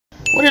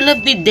What a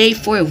lovely day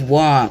for a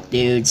walk,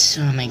 dudes.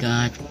 Oh my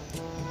god.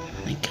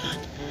 Oh my god.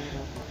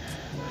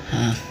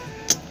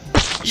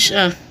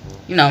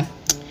 You know,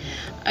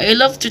 I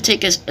love to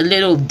take a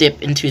little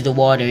dip into the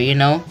water, you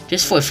know,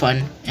 just for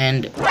fun.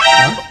 And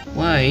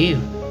where are you?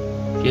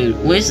 Dude,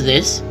 what is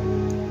this?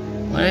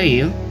 What are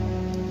you?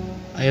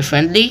 Are you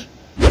friendly?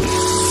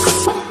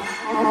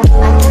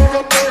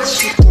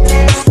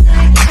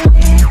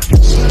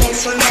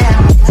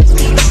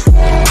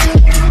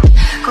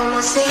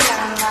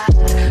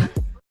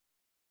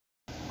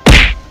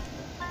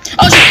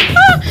 Oh shit!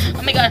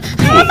 Oh my god!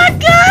 Oh my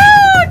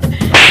god!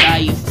 Ah,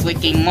 you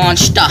freaking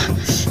monster!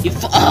 You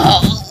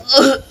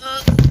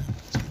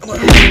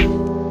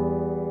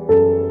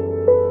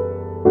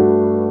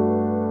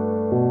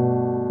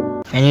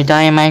When you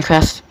die in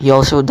Minecraft, you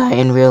also die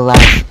in real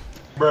life.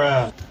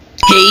 Bruh.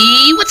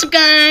 Hey, what's up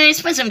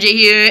guys? PrinceMJ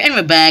here, and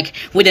we're back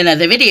with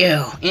another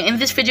video. In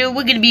this video,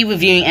 we're gonna be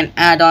reviewing an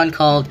add-on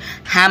called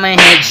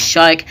Hammerhead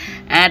Shark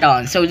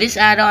add-on. So this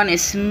add-on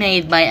is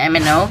made by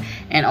MNO,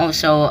 and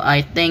also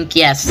I think,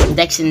 yes,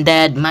 Dex and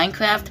Dad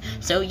Minecraft.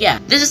 So yeah,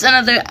 this is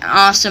another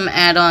awesome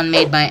add-on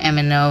made by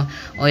MNO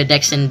or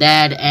Dex and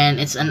Dad, and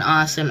it's an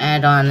awesome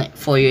add-on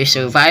for your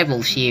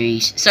survival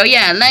series. So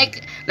yeah,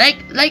 like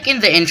in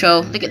the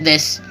intro, look at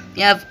this.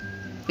 We have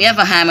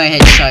a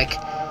Hammerhead Shark,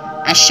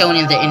 as shown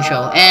in the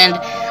intro, and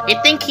I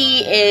think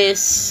he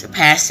is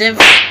passive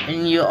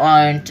when you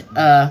aren't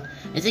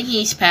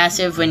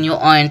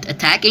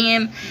attacking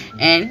him,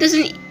 and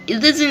it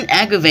doesn't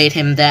aggravate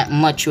him that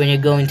much when you're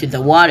going to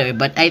the water.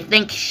 But I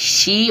think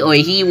she or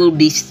he will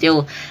be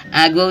still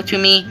aggro to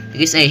me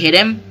because I hit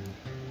him.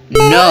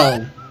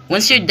 No,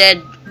 once you're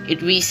dead, it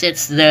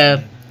resets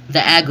the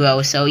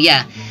aggro. So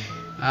yeah.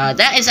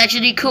 That is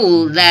actually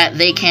cool that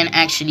they can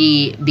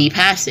actually be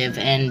passive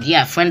and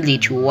yeah, friendly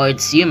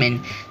towards human.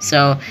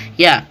 So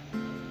yeah,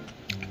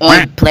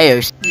 or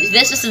players.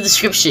 This is the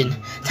description.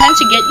 Time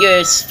to get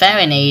your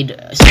Fahrenheit.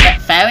 I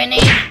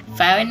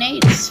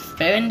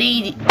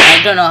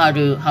don't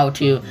know how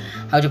to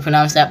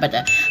pronounce that, but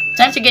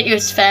time to get your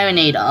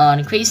Fahrenheit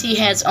on. Crazy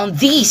heads on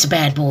these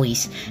bad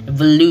boys.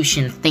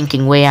 Evolution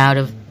thinking way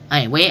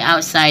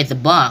outside the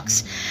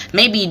box.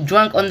 Maybe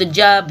drunk on the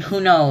job,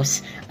 who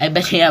knows? I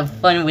bet you have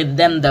fun with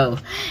them though,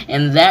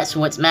 and that's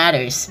what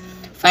matters.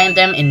 Find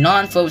them in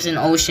non-frozen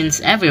oceans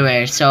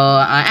everywhere.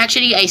 So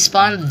actually, I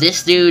spawned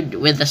this dude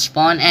with the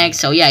spawn egg.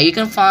 So yeah, you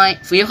can find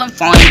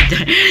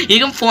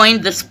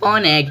the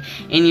spawn egg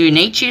in your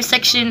nature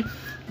section.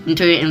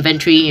 Into your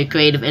inventory, your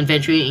creative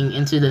inventory,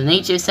 into the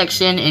nature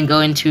section, and go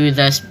into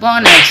the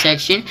spawn egg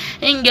section,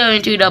 and go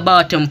into the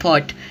bottom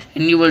part,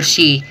 and you will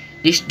see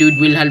this dude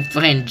will have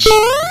friends. As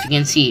you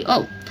can see.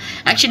 Oh,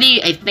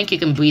 actually, I think you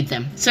can breed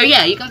them. So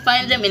yeah, you can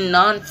find them in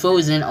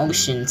non-frozen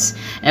oceans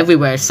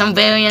everywhere. Some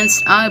variants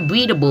are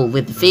breedable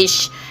with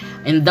fish,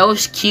 and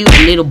those cute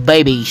little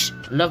babies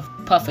love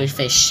puffer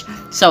fish.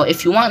 So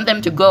if you want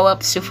them to grow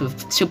up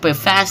super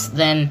fast,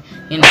 then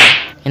you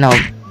know,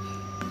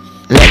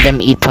 let them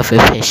eat puffer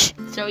fish.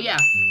 So yeah,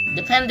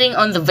 depending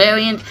on the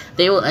variant,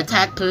 they will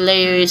attack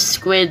players,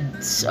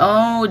 squids.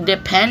 Oh,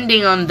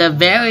 depending on the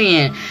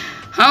variant.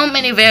 How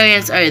many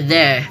variants are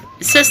there?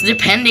 It says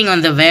depending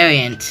on the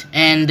variant.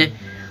 And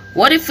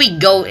what if we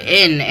go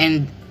in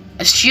and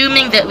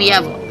assuming that we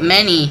have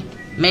many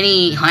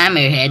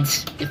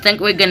hammerheads, you think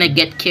we're gonna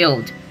get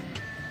killed?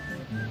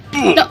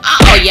 No,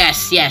 oh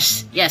yes,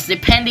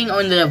 depending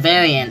on the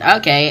variant.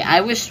 Okay,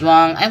 I was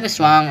wrong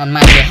on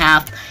my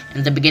behalf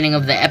in the beginning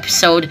of the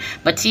episode.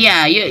 But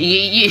yeah,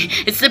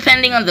 it's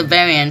depending on the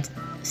variant.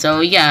 So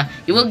yeah,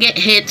 you will get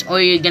hit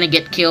or you're gonna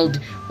get killed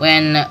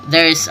when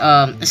there's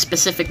a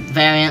specific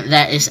variant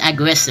that is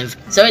aggressive.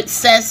 So it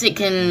says it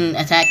can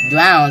attack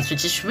drowns,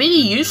 which is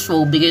really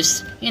useful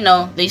because, you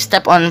know, they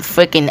step on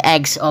freaking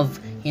eggs of,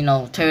 you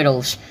know,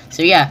 turtles.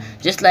 So yeah,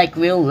 just like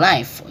real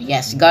life.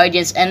 Yes,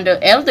 guardians and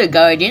the elder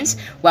guardians.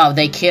 Wow,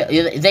 they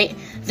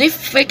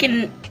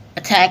freaking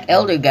attack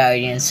elder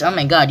guardians. Oh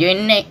my god, you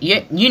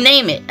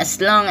name it,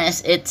 as long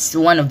as it's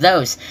one of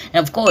those.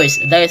 And of course,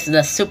 there's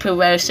the super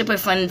rare, super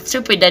fun,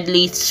 super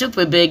deadly,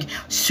 super big,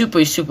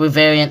 super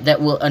variant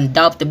that will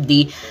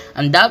undoubtedly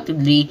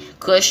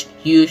crush.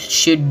 You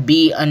should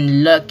be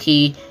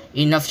unlucky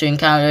enough to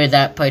encounter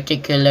that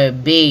particular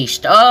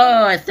beast.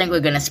 Oh, I think we're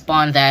gonna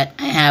spawn that.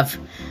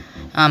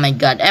 Oh my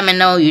god,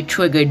 MNO, you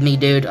triggered me,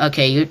 dude.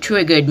 Okay, you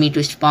triggered me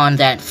to spawn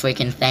that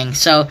freaking thing.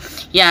 So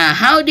yeah,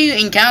 how do you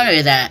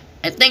encounter that?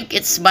 I think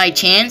it's by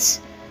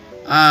chance.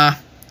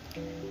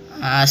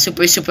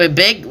 Super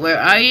big. Where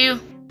are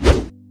you?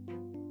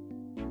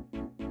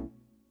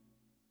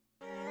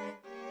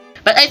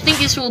 But I think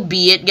this will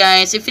be it,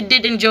 guys. If you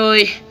did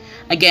enjoy,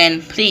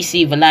 again, please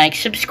leave a like,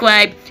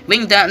 subscribe,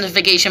 ring that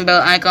notification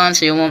bell icon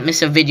so you won't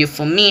miss a video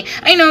from me.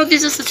 I know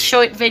this is a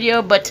short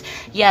video, but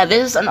yeah,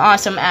 this is an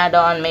awesome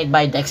add-on made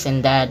by Dex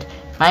and Dad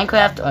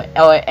Minecraft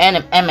or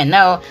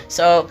MNO.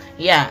 So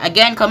yeah,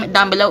 again, comment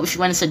down below if you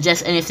want to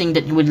suggest anything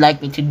that you would like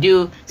me to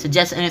do,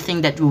 suggest anything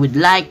that you would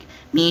like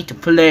me to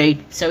play.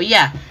 So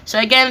yeah, so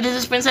again, this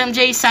is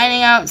PrinceMJ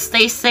signing out.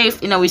 Stay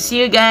safe, we see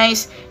you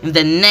guys in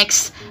the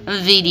next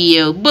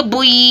video. Bye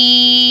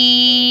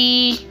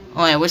bye.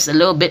 Oh, I was a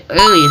little bit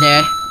early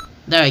there.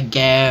 There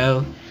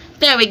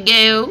we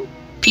go.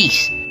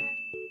 Peace.